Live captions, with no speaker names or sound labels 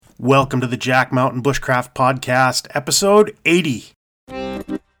Welcome to the Jack Mountain Bushcraft Podcast, episode 80.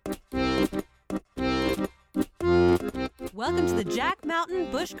 Welcome to the Jack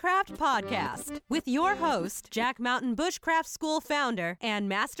Mountain Bushcraft Podcast with your host, Jack Mountain Bushcraft School founder and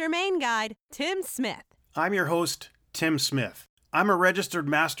Master Main Guide, Tim Smith. I'm your host, Tim Smith. I'm a registered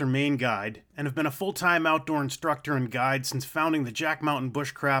Master Main Guide and have been a full-time outdoor instructor and guide since founding the Jack Mountain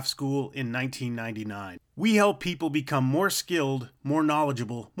Bushcraft School in 1999. We help people become more skilled, more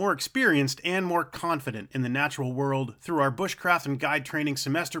knowledgeable, more experienced, and more confident in the natural world through our bushcraft and guide training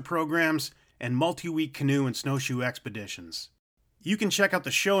semester programs and multi-week canoe and snowshoe expeditions. You can check out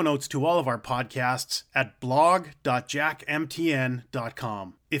the show notes to all of our podcasts at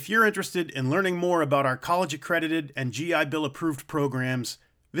blog.jackmtn.com. If you're interested in learning more about our college-accredited and GI Bill-approved programs,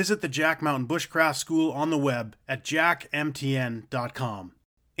 visit the Jack Mountain Bushcraft School on the web at jackmtn.com.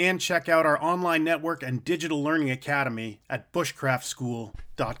 And check out our online network and digital learning academy at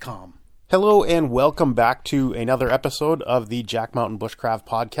bushcraftschool.com. Hello and welcome back to another episode of the Jack Mountain Bushcraft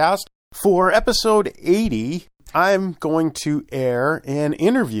Podcast. For episode 80, I'm going to air an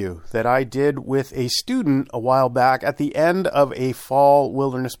interview that I did with a student a while back at the end of a fall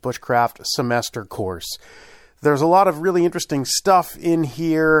wilderness bushcraft semester course. There's a lot of really interesting stuff in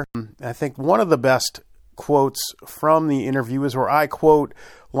here. I think one of the best quotes from the interview is where I quote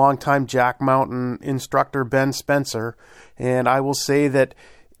longtime Jack Mountain instructor Ben Spencer, and I will say that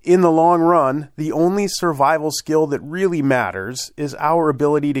in the long run, the only survival skill that really matters is our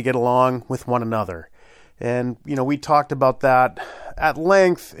ability to get along with one another. And, we talked about that at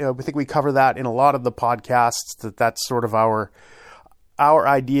length. We think we cover that in a lot of the podcasts, that's sort of our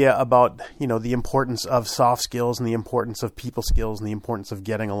idea about, the importance of soft skills and the importance of people skills and the importance of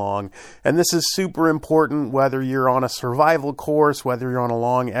getting along. And this is super important whether you're on a survival course, whether you're on a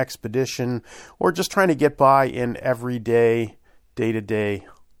long expedition, or just trying to get by in everyday, day-to-day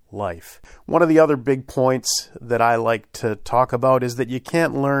life. One of the other big points that I like to talk about is that you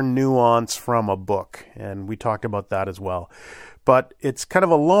can't learn nuance from a book, and we talked about that as well. But it's kind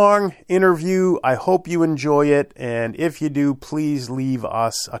of a long interview. I hope you enjoy it, and if you do, please leave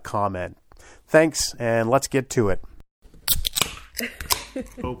us a comment. Thanks, and let's get to it.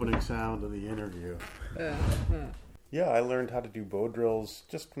 Opening sound of the interview. Yeah, I learned how to do bow drills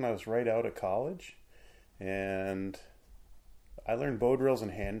just when I was right out of college, and I learned bow drills and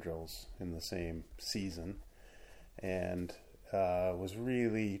hand drills in the same season, and was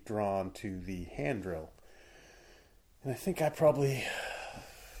really drawn to the hand drill. And I think I probably,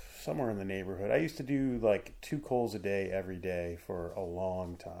 somewhere in the neighborhood, I used to do like 2 coals a day every day for a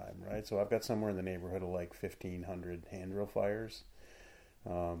long time, right? So I've got somewhere in the neighborhood of like 1,500 hand drill fires.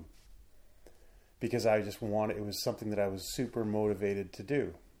 Because I just wanted, it was something that I was super motivated to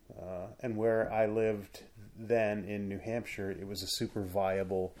do. And where I lived then in New Hampshire, it was a super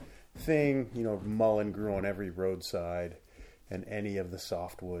viable thing. Mullein grew on every roadside, and any of the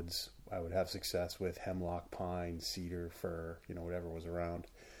softwoods I would have success with: hemlock, pine, cedar, fir, whatever was around.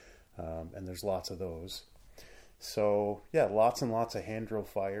 And there's lots of those. So yeah, lots and lots of hand drill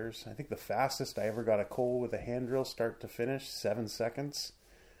fires. I think the fastest I ever got a coal with a hand drill start to finish, 7 seconds.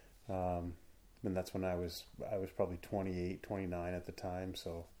 And that's when I was probably 28, 29 at the time.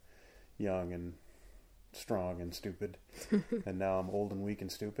 So young and strong and stupid. And now I'm old and weak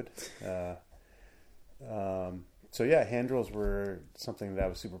and stupid. So yeah, hand drills were something that I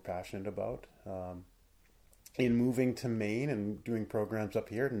was super passionate about. In moving to Maine and doing programs up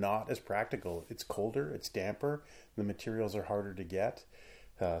here, not as practical. It's colder, it's damper, the materials are harder to get.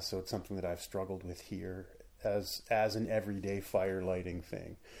 So it's something that I've struggled with here as an everyday fire lighting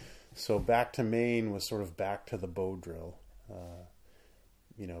thing. So back to Maine was sort of back to the bow drill.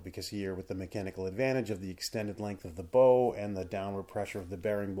 Because here with the mechanical advantage of the extended length of the bow and the downward pressure of the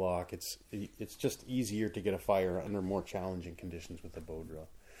bearing block, it's just easier to get a fire under more challenging conditions with the bow drill.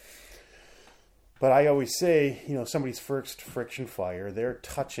 But I always say, somebody's first friction fire, they're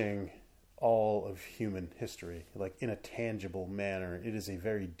touching all of human history, like in a tangible manner. It is a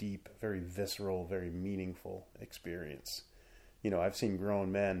very deep, very visceral, very meaningful experience. I've seen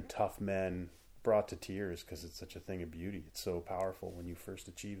grown men, tough men, brought to tears because it's such a thing of beauty. It's so powerful when you first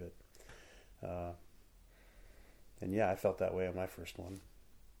achieve it. And yeah, I felt that way on my first one.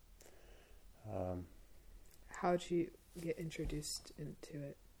 How did you get introduced into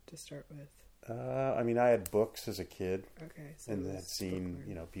it to start with? I had books as a kid. Okay. So and had seen,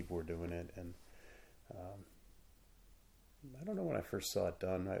 people were doing it. And I don't know when I first saw it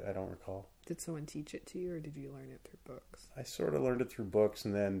done. I don't recall. Did someone teach it to you, or did you learn it through books? I sort of learned it through books,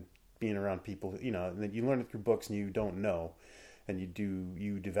 and then being around people, and then you learn it through books and you don't know, and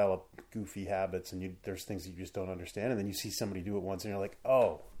you develop goofy habits, and there's things that you just don't understand, and then you see somebody do it once and you're like,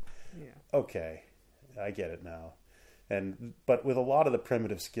 oh, okay, I get it now. But with a lot of the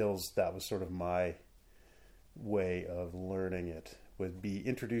primitive skills, that was sort of my way of learning it, would be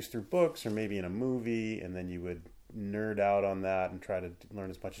introduced through books or maybe in a movie, and then you would nerd out on that and try to learn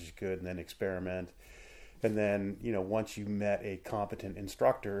as much as you could and then experiment. And then, once you met a competent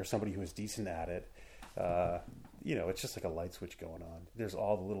instructor or somebody who was decent at it, it's just like a light switch going on. There's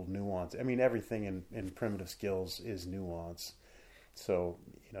all the little nuance. I mean, everything in primitive skills is nuance. So,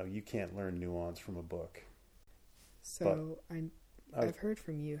 you can't learn nuance from a book. So I've heard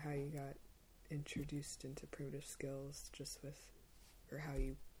from you how you got introduced into primitive skills or how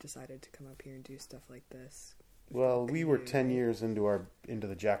you decided to come up here and do stuff like this. Well, we were 10 years into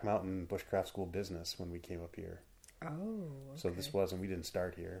the Jack Mountain Bushcraft School business when we came up here. Oh, okay. So we didn't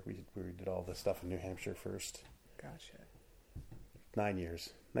start here. We did all this stuff in New Hampshire first. Gotcha. 9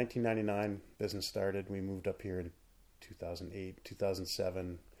 years. 1999, business started. We moved up here in 2008.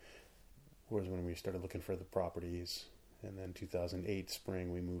 2007 was when we started looking for the properties. And then 2008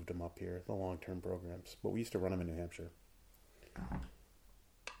 spring, we moved them up here, the long-term programs. But we used to run them in New Hampshire.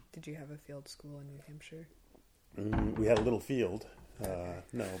 Did you have a field school in New Hampshire? We had a little field.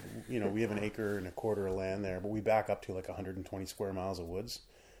 No, we have an acre and a quarter of land there, but we back up to like 120 square miles of woods,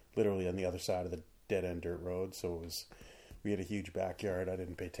 literally on the other side of the dead-end dirt road. So we had a huge backyard I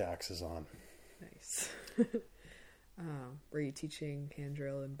didn't pay taxes on. Nice. Were you teaching hand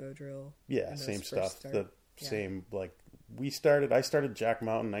drill and bow drill? Yeah, same stuff. Same, like, I started Jack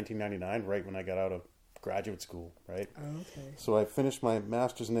Mountain 1999, right when I got out of graduate school, right? Oh, okay. So I finished my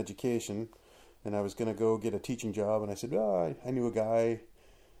master's in education, and I was going to go get a teaching job, and I said, I knew a guy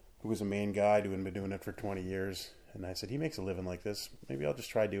who was a Maine guide who had been doing it for 20 years, and I said, he makes a living like this. Maybe I'll just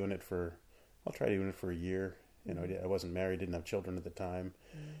try doing it for a year. I wasn't married, didn't have children at the time.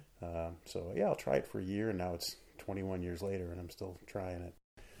 I'll try it for a year, and now it's 21 years later, and I'm still trying it.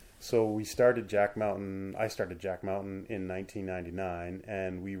 So we started Jack Mountain. I started Jack Mountain in 1999,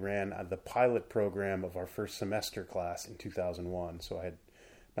 and we ran the pilot program of our first semester class in 2001. So I had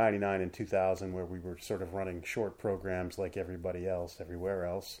 99 and 2000 where we were sort of running short programs like everybody else, everywhere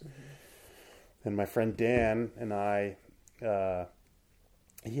else. Mm-hmm. And my friend Dan and I,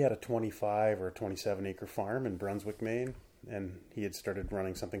 he had a 25 or 27 acre farm in Brunswick, Maine, and he had started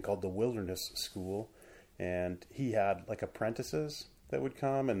running something called the Wilderness School, and he had like apprentices that would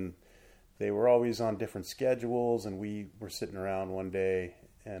come, and they were always on different schedules, and we were sitting around one day,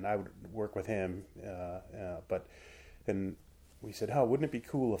 and I would work with him, and we said, wouldn't it be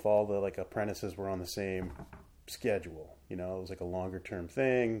cool if all the like apprentices were on the same schedule? It was like a longer term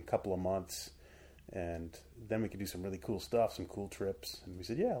thing, couple of months, and then we could do some really cool stuff, some cool trips. And we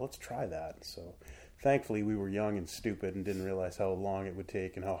said, yeah, let's try that. So thankfully we were young and stupid and didn't realize how long it would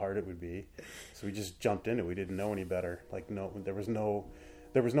take and how hard it would be. So we just jumped into it. We didn't know any better. There was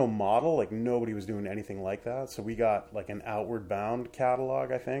no model, like nobody was doing anything like that. So we got like an Outward Bound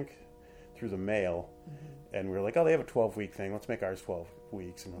catalog, I think, through the mail. Mm-hmm. And we were like, they have a 12-week thing. Let's make ours 12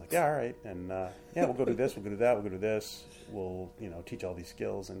 weeks. And we're like, yeah, all right. And we'll go do this. We'll go do that. We'll go do this. We'll, teach all these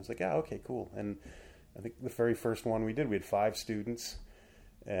skills. And it's like, yeah, okay, cool. And I think the very first one we had 5 students.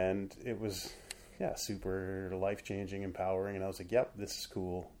 And it was, super life-changing, empowering. And I was like, yep, this is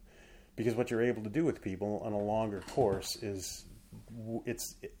cool. Because what you're able to do with people on a longer course is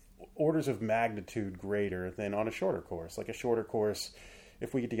it's orders of magnitude greater than on a shorter course. Like a shorter course,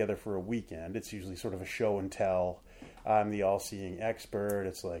 if we get together for a weekend, it's usually sort of a show and tell. I'm the all-seeing expert.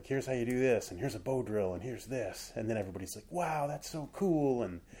 It's like, here's how you do this, and here's a bow drill, and here's this. And then everybody's like, wow, that's so cool.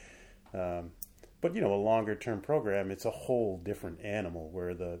 But a longer-term program, it's a whole different animal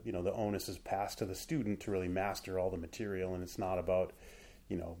where the onus is passed to the student to really master all the material, and it's not about,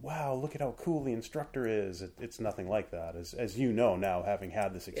 wow, look at how cool the instructor is. It's nothing like that. As you know now, having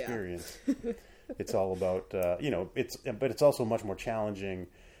had this experience. Yeah. It's all about, but it's also much more challenging.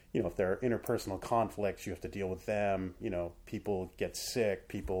 If there are interpersonal conflicts, you have to deal with them. People get sick,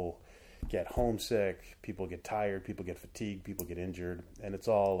 people get homesick, people get tired, people get fatigued, people get injured. And it's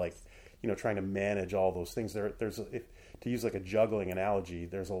all like, trying to manage all those things. To use like a juggling analogy,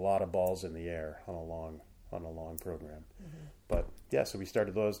 there's a lot of balls in the air on a long program. Mm-hmm. But yeah, so we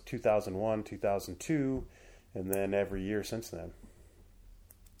started those 2001, 2002, and then every year since then.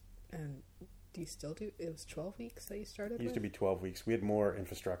 And do you still do? It was 12 weeks that you started with? It used to be 12 weeks. We had more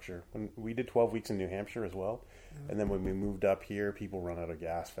infrastructure. When we did 12 weeks in New Hampshire as well. Okay. And then when we moved up here, people run out of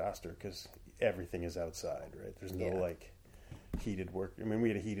gas faster because everything is outside, right? There's no like heated work. I mean, we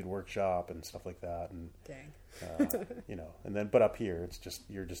had a heated workshop and stuff like that. And dang. and then, but up here, it's just,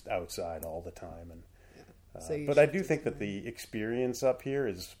 you're just outside all the time. And But I do think that the experience up here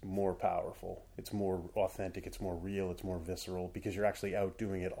is more powerful. It's more authentic. It's more real. It's more visceral because you're actually out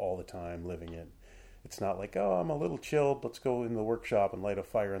doing it all the time, living it. It's not like, oh, I'm a little chilled. Let's go in the workshop and light a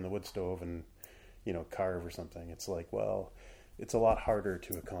fire on the wood stove and, carve or something. It's like, well, it's a lot harder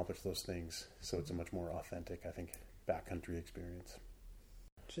to accomplish those things. So it's a much more authentic, I think, backcountry experience.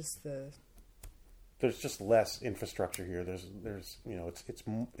 There's just less infrastructure here. There's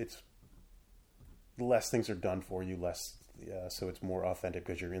it's less things are done for you, so it's more authentic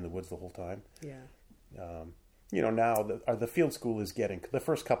because you're in the woods the whole time. Yeah. Now the field school is getting, the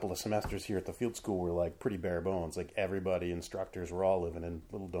first couple of semesters here at the field school were like pretty bare bones. Like everybody, instructors, were all living in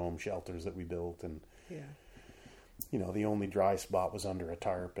little dome shelters that we built, and the only dry spot was under a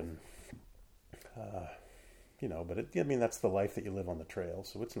tarp, and but that's the life that you live on the trail,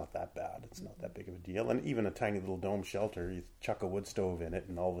 so it's not that bad. It's not that big of a deal. And even a tiny little dome shelter, you chuck a wood stove in it,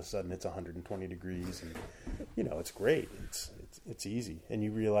 and all of a sudden it's 120 degrees, and it's great. It's easy, and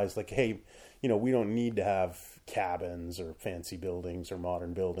you realize like, hey, we don't need to have cabins or fancy buildings or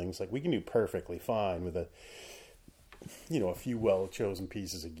modern buildings. Like we can do perfectly fine with a few well-chosen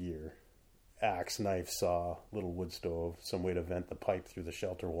pieces of gear. Axe, knife, saw, little wood stove, some way to vent the pipe through the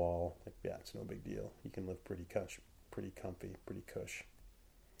shelter wall. Like, yeah, it's no big deal. You can live pretty comfy, pretty cush.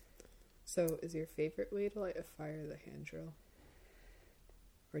 So is your favorite way to light a fire the hand drill?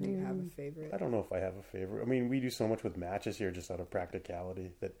 Or do you have a favorite? I don't know if I have a favorite. I mean, we do so much with matches here just out of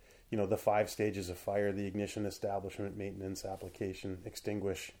practicality that, the 5 stages of fire, the ignition, establishment, maintenance, application,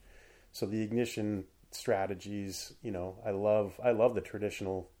 extinguish. So the ignition strategies, I love the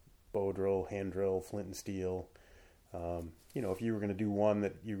traditional bow drill, hand drill, flint and steel. If you were going to do one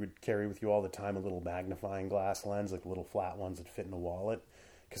that you would carry with you all the time, a little magnifying glass lens, like the little flat ones that fit in a wallet,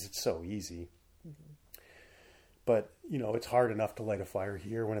 because it's so easy. Mm-hmm. But, it's hard enough to light a fire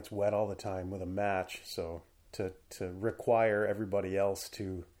here when it's wet all the time with a match. So to require everybody else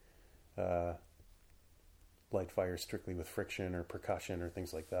to light fires strictly with friction or percussion or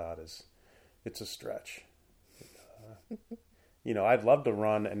things like that it's a stretch. I'd love to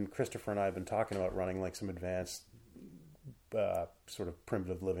run, and Christopher and I have been talking about running like some advanced sort of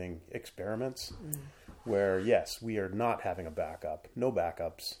primitive living experiments where, yes, we are not having a backup, no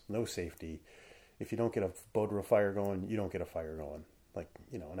backups, no safety. If you don't get a bow drill fire going, you don't get a fire going.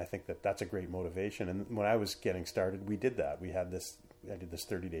 And I think that's a great motivation. And when I was getting started, we did that. I did this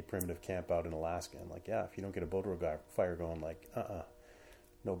 30-day primitive camp out in Alaska. And if you don't get a bow drill fire going,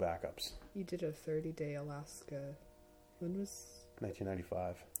 no backups. You did a 30-day Alaska. When was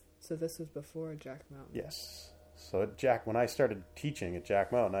 1995? So this was before Jack Mountain. Yes. So when I started teaching at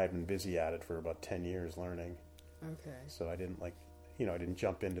Jack Mountain, I had been busy at it for about 10 years learning. Okay. So I didn't I didn't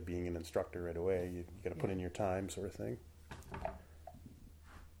jump into being an instructor right away. You got to put in your time, sort of thing.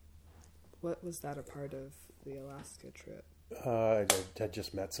 What was that a part of the Alaska trip? I had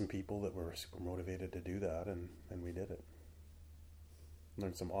just met some people that were super motivated to do that, and we did it.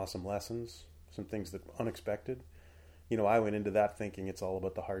 Learned some awesome lessons, some things that were unexpected. I went into that thinking it's all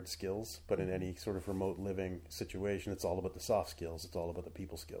about the hard skills, but in any sort of remote living situation, it's all about the soft skills. It's all about the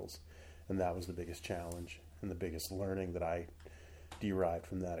people skills. And that was the biggest challenge and the biggest learning that I derived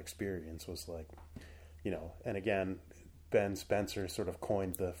from that experience was and again, Ben Spencer sort of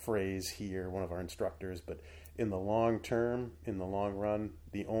coined the phrase here, one of our instructors, but in the long term, in the long run,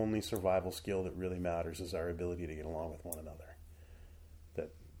 the only survival skill that really matters is our ability to get along with one another.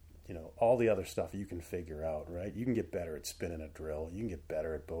 All the other stuff you can figure out, right? You can get better at spinning a drill. You can get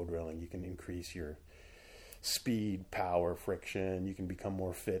better at bow drilling. You can increase your speed, power, friction. You can become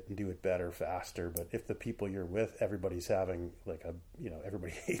more fit and do it better, faster. But if the people you're with, everybody's having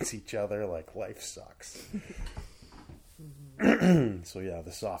everybody hates each other, life sucks. So yeah,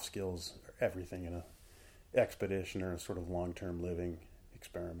 the soft skills are everything in a expedition or a sort of long-term living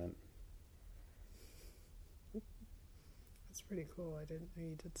experiment. That's pretty cool. I didn't know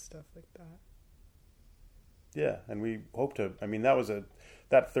you did stuff like that. Yeah, and we hope to. I mean, that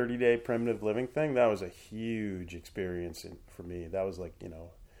 30-day primitive living thing. That was a huge experience for me. That was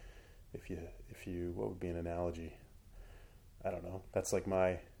if you, what would be an analogy? I don't know. That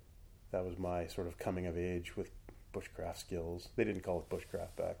was my sort of coming of age with bushcraft skills. They didn't call it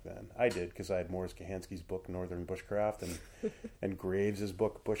bushcraft back then. I did because I had Morris Kahansky's book Northern Bushcraft and Graves's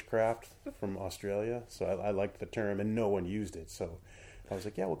book Bushcraft from Australia. So I liked the term, and no one used it. So I was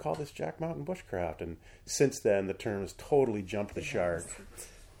like, yeah, we'll call this Jack Mountain Bushcraft. And since then, the term has totally jumped the shark.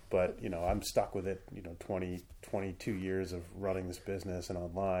 But, I'm stuck with it, 22 years of running this business and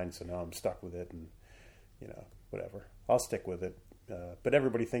online. So now I'm stuck with it and, whatever. I'll stick with it. But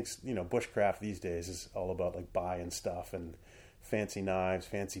everybody thinks, bushcraft these days is all about buying stuff and, fancy knives,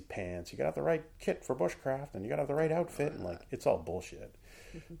 fancy pants. You got to have the right kit for bushcraft, and you got to have the right outfit, and like it's all bullshit.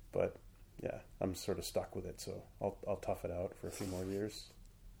 But yeah, I'm sort of stuck with it, so I'll tough it out for a few more years.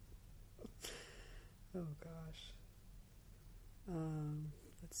 Oh gosh.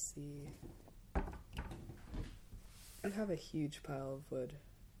 Let's see. You have a huge pile of wood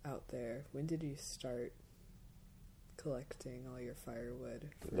out there. When did you start collecting all your firewood?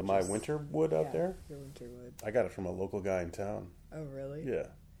 My winter wood out there? Your winter wood. I got it from a local guy in town. Oh, really? Yeah.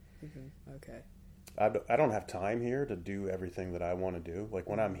 Okay. I don't have time here to do everything that I want to do. Like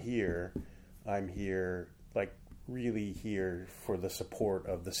when I'm here like really here for the support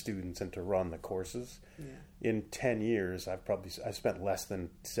of the students and to run the courses. Yeah. In 10 years, I've spent less than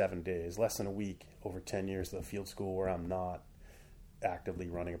 7 days, less than a week over 10 years at the field school where I'm not actively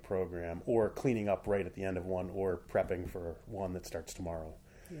running a program or cleaning up right at the end of one or prepping for one that starts tomorrow.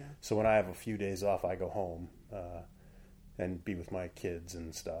 Yeah. So when I have a few days off, I go home and be with my kids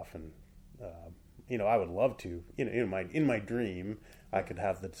and stuff. And, I would love to, in my dream, I could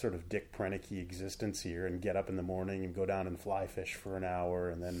have the sort of Dick Prenneke existence here and get up in the morning and go down and fly fish for an hour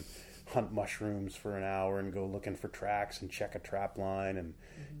and then hunt mushrooms for an hour and go looking for tracks and check a trap line and,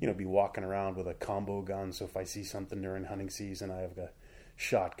 be walking around with a combo gun. So if I see something during hunting season, I have a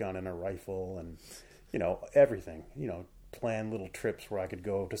shotgun and a rifle and, everything, plan little trips where I could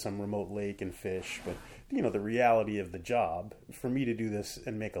go to some remote lake and fish. But, the reality of the job, for me to do this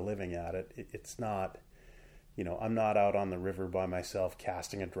and make a living at it, it's not, I'm not out on the river by myself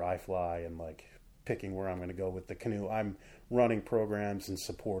casting a dry fly and like picking where I'm going to go with the canoe. I'm running programs and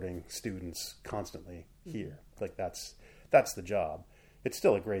supporting students constantly here. Like that's the job. It's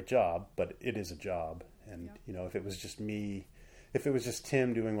still a great job, but it is a job. And, if it was just me, if it was just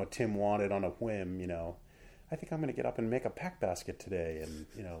Tim doing what Tim wanted on a whim, I think I'm going to get up and make a pack basket today. And,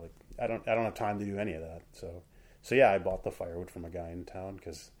 I don't have time to do any of that. So yeah, I bought the firewood from a guy in town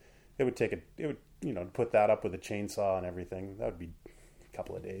because it would to put that up with a chainsaw and everything, that would be a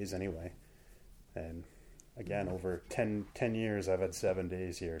couple of days anyway. And again, over 10 years, I've had 7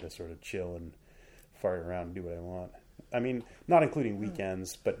 days here to sort of chill and fire around and do what I want. I mean, not including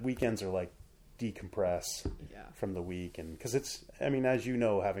weekends, but weekends are like decompress from the week. And because it's, as you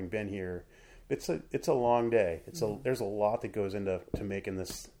know, having been here, it's a long day. There's a lot that goes into making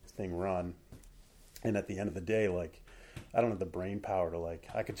this thing run. And at the end of the day, like, I don't have the brain power to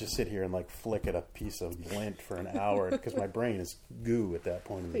I could just sit here and flick at a piece of lint for an hour because my brain is goo at that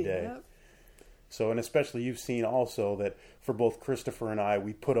point in the day. Yep. So, and especially you've seen also that for both Christopher and I,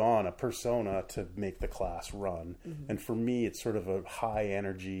 we put on a persona to make the class run. Mm-hmm. And for me, it's sort of a high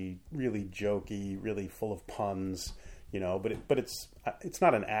energy, really jokey, really full of puns, but it's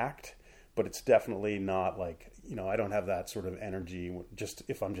not an act, but it's definitely not I don't have that sort of energy just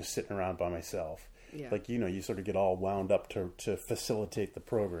if I'm just sitting around by myself. Yeah. You sort of get all wound up to facilitate the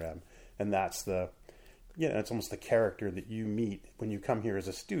program. And that's it's almost the character that you meet when you come here as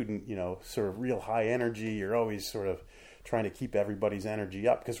a student, sort of real high energy. You're always sort of trying to keep everybody's energy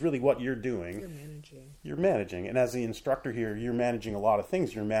up because really what you're doing, you're managing. And as the instructor here, you're managing a lot of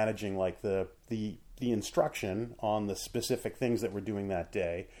things. You're managing the instruction on the specific things that we're doing that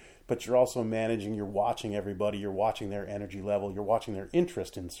day. But you're also managing, you're watching everybody, you're watching their energy level, you're watching their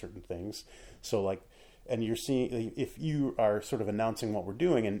interest in certain things. So and you're seeing, if you are sort of announcing what we're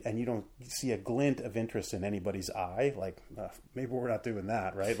doing and you don't see a glint of interest in anybody's eye, maybe we're not doing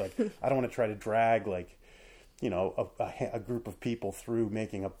that, right? I don't want to try to drag a group of people through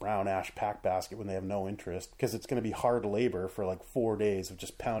making a brown ash pack basket when they have no interest, because it's going to be hard labor for 4 days of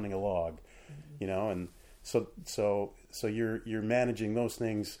just pounding a log, and so you're managing those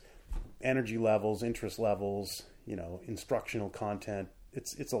things, energy levels, interest levels, instructional content.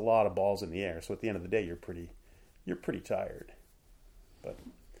 It's a lot of balls in the air. So at the end of the day, you're pretty tired. But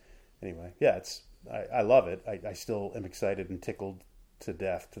anyway, yeah, I love it. I still am excited and tickled to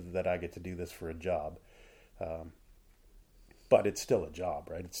death that I get to do this for a job. But it's still a job,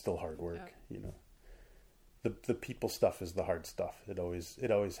 right? It's still hard work, The people stuff is the hard stuff. It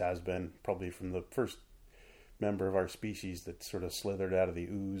always has been, probably from the first member of our species that sort of slithered out of the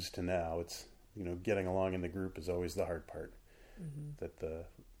ooze to now. It's, getting along in the group is always the hard part. Mm-hmm. That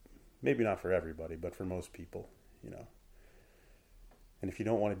maybe not for everybody, but for most people, And if you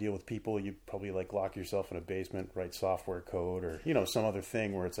don't want to deal with people, you probably lock yourself in a basement, write software code, or some other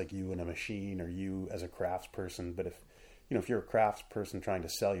thing where it's you and a machine, or you as a craftsperson. But if you're a craftsperson trying to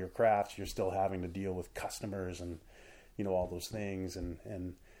sell your crafts, you're still having to deal with customers and all those things.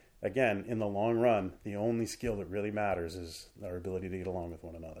 And again, in the long run, the only skill that really matters is our ability to get along with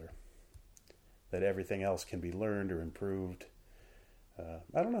one another. That everything else can be learned or improved.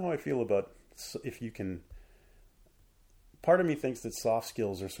 I don't know how I feel about if you can part of me thinks that soft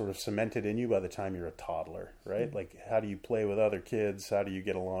skills are sort of cemented in you by the time you're a toddler, right? Mm-hmm. Like, how do you play with other kids? How do you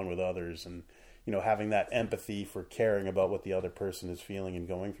get along with others? And, you know, having that empathy for caring about what the other person is feeling and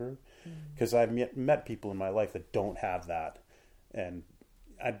going through. Because I've met people in my life that don't have that. And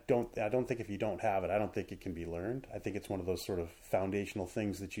I don't think if you don't have it, I don't think it can be learned. I think it's one of those sort of foundational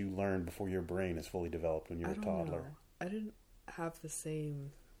things that you learn before your brain is fully developed when you're a toddler. I didn't have the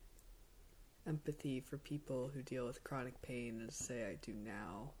same empathy for people who deal with chronic pain as, say, I do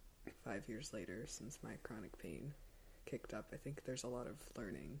now, 5 years later, since my chronic pain kicked up. I think there's a lot of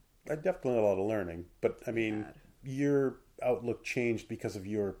learning. Definitely a lot of learning. But, I mean, your outlook changed because of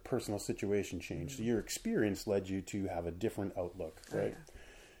your personal situation changed. Mm-hmm. So your experience led you to have a different outlook, right? Oh, yeah.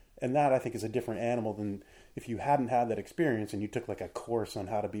 And that, I think, is a different animal than if you hadn't had that experience and you took like a course on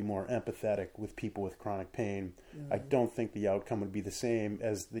how to be more empathetic with people with chronic pain. Mm-hmm. I don't think the outcome would be the same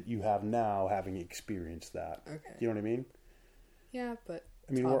as that you have now, having experienced that. Okay. You know what I mean? Yeah, but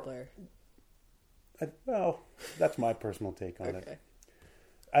I mean, toddler. Well, that's my personal take on it.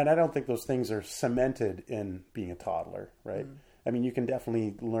 And I don't think those things are cemented in being a toddler, right? Mm. I mean, you can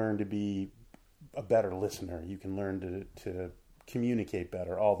definitely learn to be a better listener. You can learn to communicate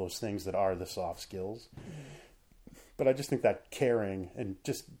better, all those things that are the soft skills. Mm. But I just think that caring and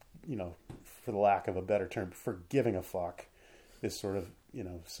just, you know, for the lack of a better term, for giving a fuck is sort of, you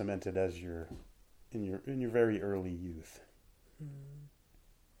know, cemented as in your very early youth. Mm.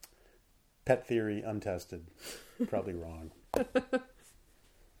 Pet theory, untested. Probably wrong.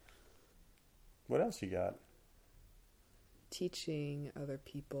 What else you got? Teaching other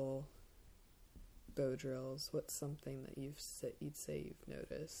people bow drills. What's something that you'd say you've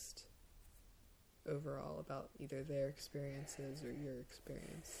noticed overall about either their experiences or your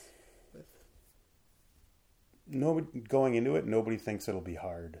experience with? Nobody going into it, nobody thinks it'll be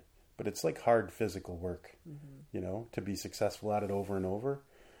hard, but it's like hard physical work. Mm-hmm. You know, to be successful at it over and over.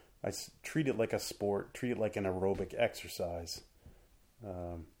 I treat it like a sport. Treat it like an aerobic exercise.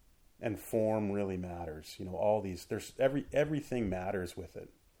 And form really matters. You know, all these, everything matters with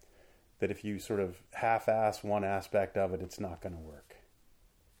it. That if you sort of half-ass one aspect of it, it's not going to work.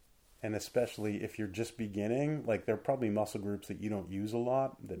 And especially if you're just beginning, like there are probably muscle groups that you don't use a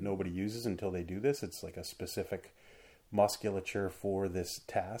lot, that nobody uses until they do this. It's like a specific musculature for this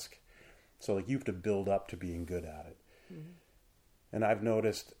task. So like you have to build up to being good at it. Mm-hmm. And I've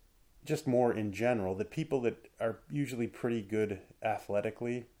noticed just more in general that people that are usually pretty good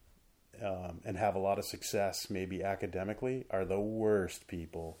athletically, and have a lot of success maybe academically are the worst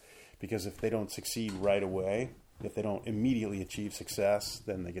people, because if they don't succeed right away, if they don't immediately achieve success,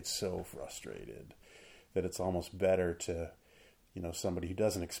 then they get so frustrated that it's almost better to, you know, somebody who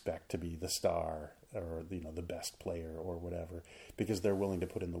doesn't expect to be the star or, you know, the best player or whatever, because they're willing to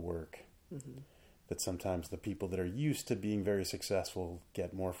put in the work. Mm-hmm. That sometimes the people that are used to being very successful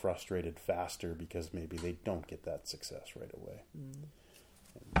get more frustrated faster because maybe they don't get that success right away. Mm.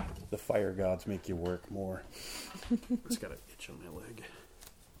 The fire gods make you work more. It's got an itch on my leg.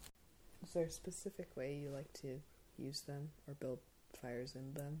 Is there a specific way you like to use them or build fires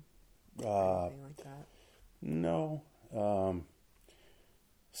in them? Or anything like that? No.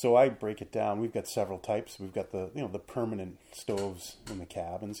 So I break it down. We've got several types. We've got the permanent stoves in the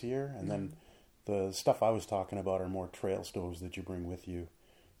cabins here, and then the stuff I was talking about are more trail stoves that you bring with you,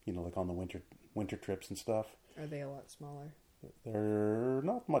 you know, like on the winter trips and stuff. Are they a lot smaller? They're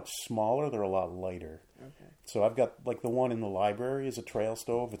not much smaller. They're a lot lighter. Okay. So I've got, like, the one in the library is a trail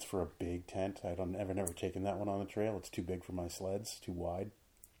stove. It's for a big tent. I've never taken that one on the trail. It's too big for my sleds, too wide.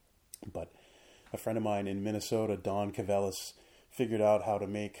 But a friend of mine in Minnesota, Don Cavellis, figured out how to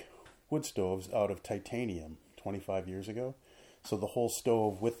make wood stoves out of titanium 25 years ago. So the whole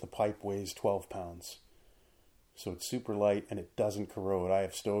stove with the pipe weighs 12 pounds. So it's super light and it doesn't corrode. I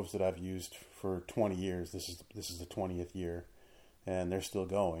have stoves that I've used for 20 years. This is the 20th year, and they're still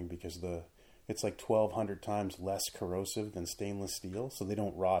going because it's like 1,200 times less corrosive than stainless steel, so they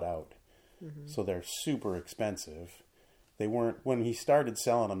don't rot out. Mm-hmm. So they're super expensive. They weren't, when he started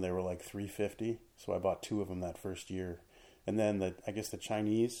selling them, they were like $350. So I bought 2 of them that first year, and then I guess the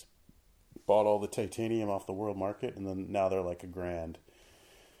Chinese bought all the titanium off the world market, and then now they're like $1,000.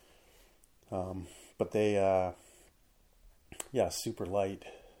 But they, super light.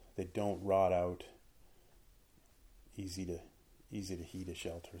 They don't rot out. Easy to heat a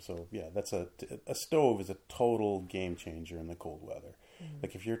shelter. So yeah, that's a stove is a total game changer in the cold weather. Mm-hmm.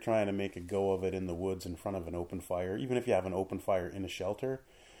 Like if you're trying to make a go of it in the woods in front of an open fire, even if you have an open fire in a shelter,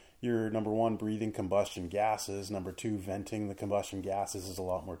 you're, number 1, breathing combustion gases. Number 2, venting the combustion gases is a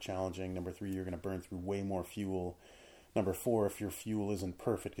lot more challenging. Number 3, you're going to burn through way more fuel. Number 4, if your fuel isn't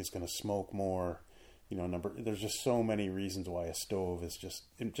perfect, it's going to smoke more. There's just so many reasons why a stove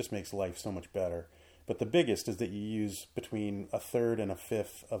it just makes life so much better. But the biggest is that you use between a third and a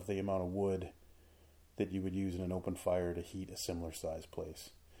fifth of the amount of wood that you would use in an open fire to heat a similar sized place.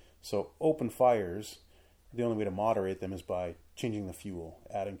 So open fires, the only way to moderate them is by changing the fuel,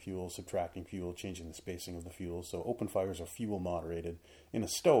 adding fuel, subtracting fuel, changing the spacing of the fuel. So open fires are fuel moderated. In a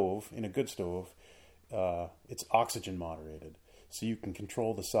stove, in a good stove, it's oxygen moderated. So you can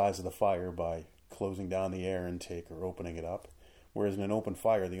control the size of the fire by closing down the air intake or opening it up. Whereas in an open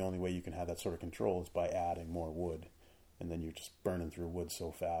fire, the only way you can have that sort of control is by adding more wood. And then you're just burning through wood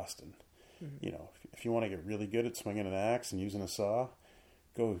so fast. And, if you want to get really good at swinging an axe and using a saw,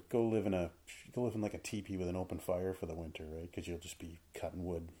 go live in like a teepee with an open fire for the winter, right? Because you'll just be cutting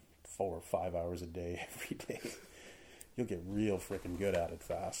wood 4 or 5 hours a day every day. You'll get real freaking good at it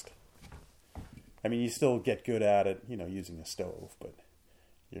fast. I mean, you still get good at it, using a stove, but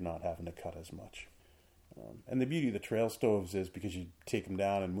you're not having to cut as much. And the beauty of the trail stoves is because you take them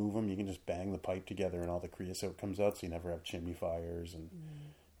down and move them, you can just bang the pipe together and all the creosote comes out, so you never have chimney fires. And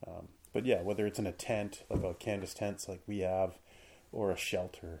but yeah, whether it's in a tent, like a canvas tent like we have, or a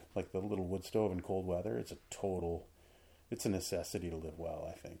shelter, like the little wood stove in cold weather, it's a necessity to live well,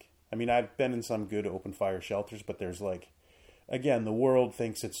 I think. I mean, I've been in some good open fire shelters, but there's again, the world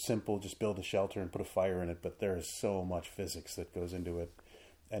thinks it's simple, just build a shelter and put a fire in it, but there is so much physics that goes into it,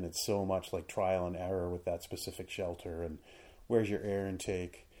 and it's so much like trial and error with that specific shelter, and where's your air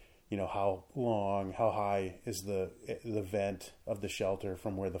intake, how long, how high is the vent of the shelter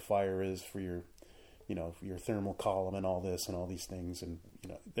from where the fire is for your thermal column and all this and all these things. And,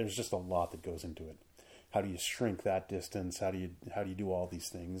 there's just a lot that goes into it. How do you shrink that distance? How do you do all these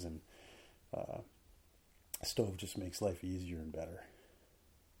things? And a stove just makes life easier and better.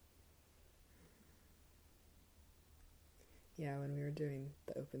 Yeah, when we were doing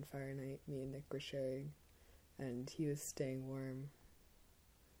the open fire night, me and Nick were sharing, and he was staying warm.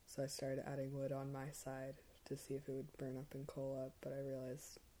 So I started adding wood on my side to see if it would burn up and coal up, but I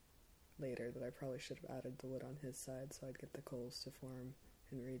realized later that I probably should have added the wood on his side so I'd get the coals to form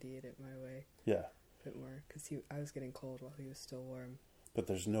and radiate it my way. Yeah. A bit more, because I was getting cold while he was still warm. But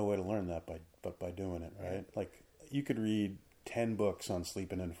there's no way to learn that but by doing it, right? Yeah. Like, you could read 10 books on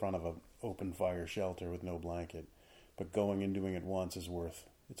sleeping in front of an open fire shelter with no blanket, but going and doing it once it's worth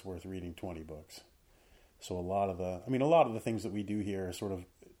reading 20 books. So a lot of the things that we do here are sort of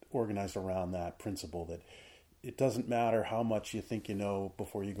organized around that principle that it doesn't matter how much you think you know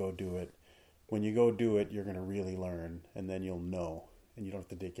before you go do it. When you go do it, you're going to really learn, and then you'll know, and you don't have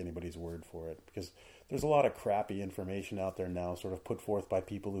to take anybody's word for it, because there's a lot of crappy information out there now sort of put forth by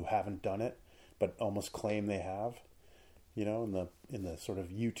people who haven't done it but almost claim they have. In the sort of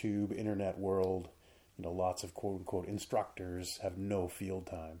YouTube internet world, lots of quote unquote instructors have no field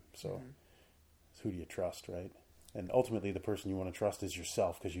time. So who do you trust, right? And ultimately, the person you want to trust is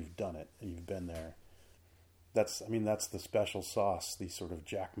yourself, because you've done it and you've been there. That's the special sauce, the sort of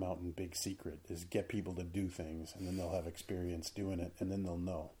Jack Mountain big secret, is get people to do things, and then they'll have experience doing it, and then they'll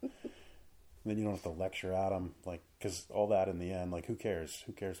know. And then you don't have to lecture at them, because all that in the end, who cares?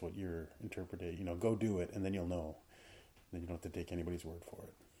 Who cares what you're interpreting? Go do it, and then you'll know. And then you don't have to take anybody's word for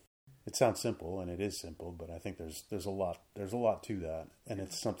it. It sounds simple, and it is simple, but I think there's a lot to that, and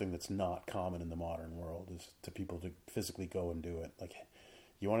it's something that's not common in the modern world, is to people to physically go and do it.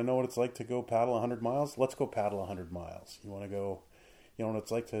 You want to know what it's like to go paddle 100 miles? Let's go paddle 100 miles. You want to go, what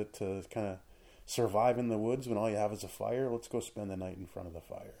it's like to kind of survive in the woods when all you have is a fire? Let's go spend the night in front of the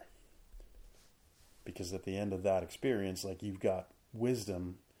fire. Because at the end of that experience, you've got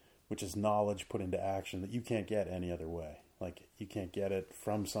wisdom, which is knowledge put into action that you can't get any other way. You can't get it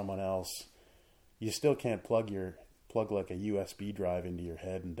from someone else. You still can't plug a USB drive into your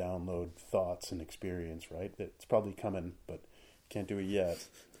head and download thoughts and experience, right? It's probably coming, but can't do it yet.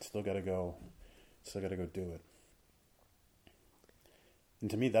 Still got to go do it.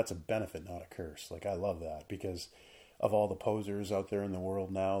 And to me, that's a benefit, not a curse. I love that, because of all the posers out there in the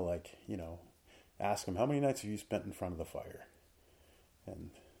world now, ask them, how many nights have you spent in front of the fire?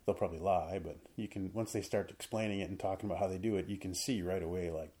 And they'll probably lie, but you can, once they start explaining it and talking about how they do it, you can see right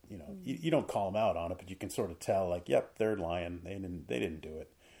away, you don't call them out on it, but you can sort of tell, yep, they're lying. They didn't do it.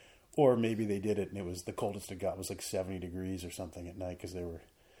 Or maybe they did it and it was the coldest it got was 70 degrees or something at night because they were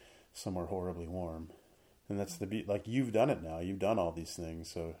somewhere horribly warm. And that's you've done it now. You've done all these things.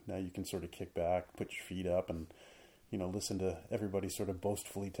 So now you can sort of kick back, put your feet up, and, listen to everybody sort of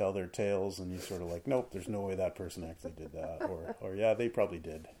boastfully tell their tales, and you sort of nope, there's no way that person actually did that. Or yeah, they probably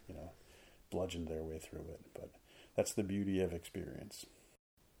did, bludgeoned their way through it. But that's the beauty of experience.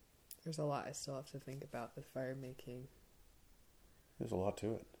 There's a lot I still have to think about with fire making. There's a lot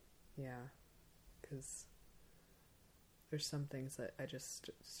to it. Yeah. because there's some things that I just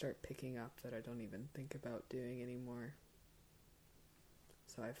start picking up that I don't even think about doing anymore.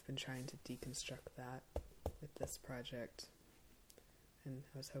 So I've been trying to deconstruct that with this project. And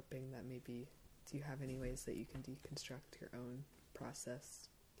I was hoping that maybe, do you have any ways that you can deconstruct your own process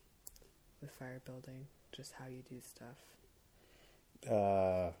with fire building? Just how you do stuff?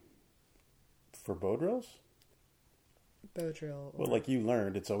 For bow drills? Bow drill. Well, like you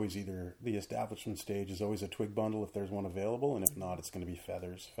learned, it's always either the establishment stage is always a twig bundle if there's one available, and if not, it's going to be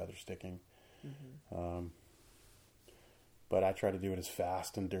feather sticking. Mm-hmm. But I try to do it as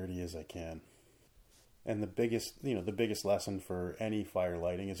fast and dirty as I can. And the biggest lesson for any fire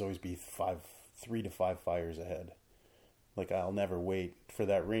lighting is always be 3 to 5 fires ahead. Like, I'll never wait for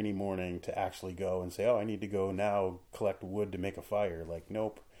that rainy morning to actually go and say, oh, I need to go now collect wood to make a fire. Like,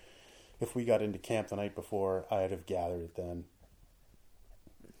 nope. If we got into camp the night before, I'd have gathered it then.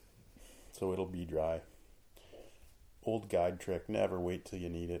 So it'll be dry. Old guide trick, never wait till you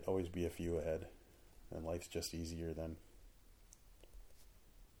need it. Always be a few ahead. And life's just easier then.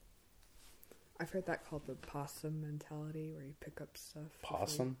 I've heard that called the possum mentality, where you pick up stuff.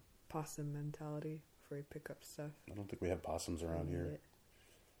 Possum? Possum mentality, where you pick up stuff. I don't think we have possums around here.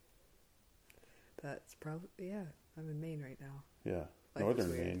 That's probably, yeah. I'm in Maine right now. Yeah.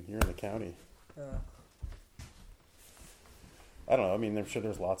 Northern Maine. You're in the county. I don't know. I mean, I'm sure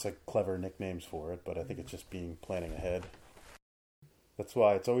there's lots of clever nicknames for it, but I think it's just planning ahead. That's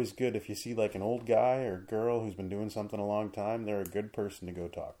why it's always good if you see like an old guy or girl who's been doing something a long time, they're a good person to go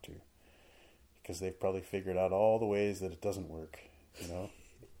talk to. Because they've probably figured out all the ways that it doesn't work, you know?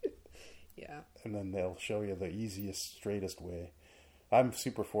 Yeah. And then they'll show you the easiest, straightest way. I'm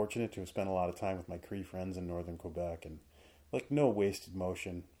super fortunate to have spent a lot of time with my Cree friends in northern Quebec, and like no wasted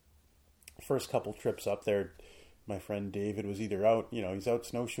motion. First couple trips up there, my friend David was either out, he's out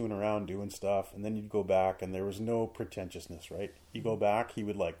snowshoeing around doing stuff, and then you'd go back and there was no pretentiousness, right? You go back, he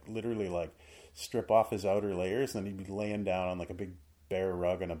would literally strip off his outer layers, and then he'd be laying down on like a big bare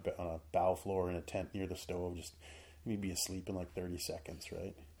rug on a bow floor in a tent near the stove, and he'd be asleep in like 30 seconds,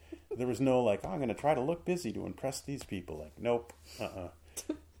 right? There was no I'm going to try to look busy to impress these people. Like, nope,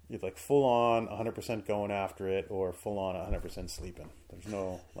 You're like full on 100% going after it, or full on 100% sleeping. There's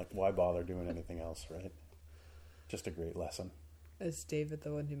no, why bother doing anything else, right? Just a great lesson. Is David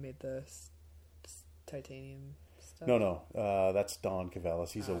the one who made the titanium stuff? No, that's Don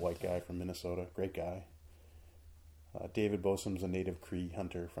Cavellis. He's a white guy from Minnesota. Great guy. David Bosom's a native Cree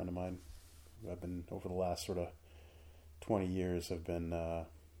hunter friend of mine. I've been, over the last sort of 20 years, have been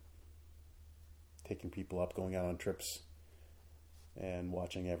taking people up, going out on trips, and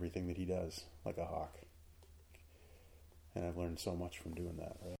watching everything that he does, like a hawk. And I've learned so much from doing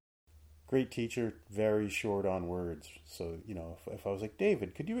that, right? Great teacher, very short on words. So, if I was like,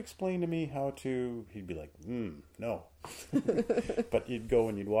 David, could you explain to me how to... He'd be like, no. But you'd go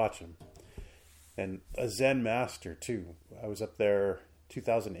and you'd watch him. And a Zen master, too. I was up there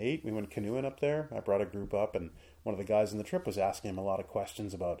 2008. We went canoeing up there. I brought a group up, and one of the guys on the trip was asking him a lot of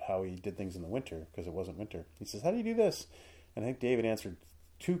questions about how he did things in the winter, because it wasn't winter. He says, how do you do this? And I think David answered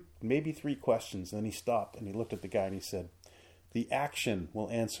 2, maybe 3 questions. And then he stopped and he looked at the guy and he said, the action will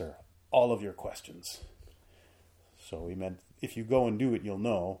answer all of your questions. So he meant, if you go and do it, you'll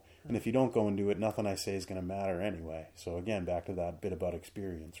know. And if you don't go and do it, nothing I say is going to matter anyway. So again, back to that bit about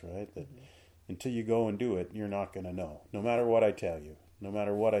experience, right? That until you go and do it, you're not going to know. No matter what I tell you, no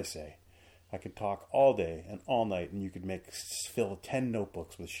matter what I say. I could talk all day and all night, and you could fill 10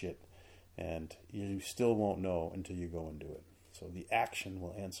 notebooks with shit. And you still won't know until you go and do it. So the action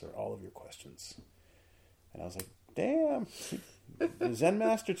will answer all of your questions. And I was like, damn, Zen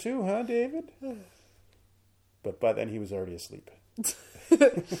master too, huh, David? But by then he was already asleep.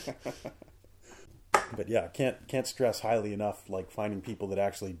 But yeah, can't stress highly enough, finding people that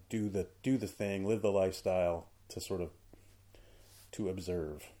actually do the thing, live the lifestyle, to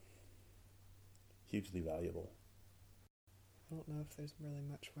observe. Hugely valuable. I don't know if there's really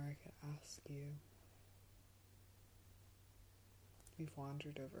much more I could ask you. We've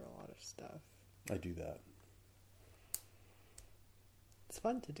wandered over a lot of stuff. I do that. It's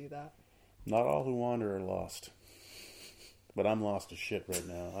fun to do that. Not all who wander are lost. But I'm lost as shit right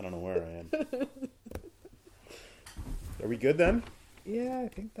now. I don't know where I am. Are we good then? Yeah, I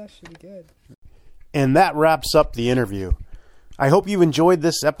think that should be good. And that wraps up the interview. I hope you enjoyed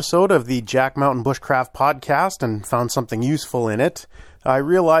this episode of the Jack Mountain Bushcraft podcast and found something useful in it. I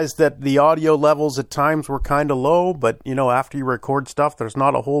realized that the audio levels at times were kind of low, but, after you record stuff, there's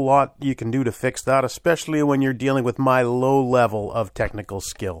not a whole lot you can do to fix that, especially when you're dealing with my low level of technical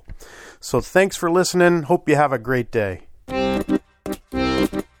skill. So thanks for listening. Hope you have a great day.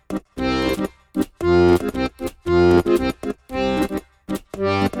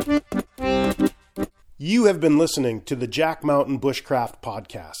 You have been listening to the Jack Mountain Bushcraft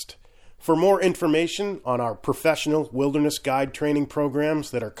Podcast. For more information on our professional wilderness guide training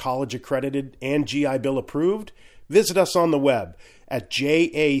programs that are college accredited and GI Bill approved, visit us on the web at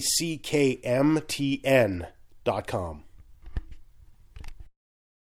jackmtn.com.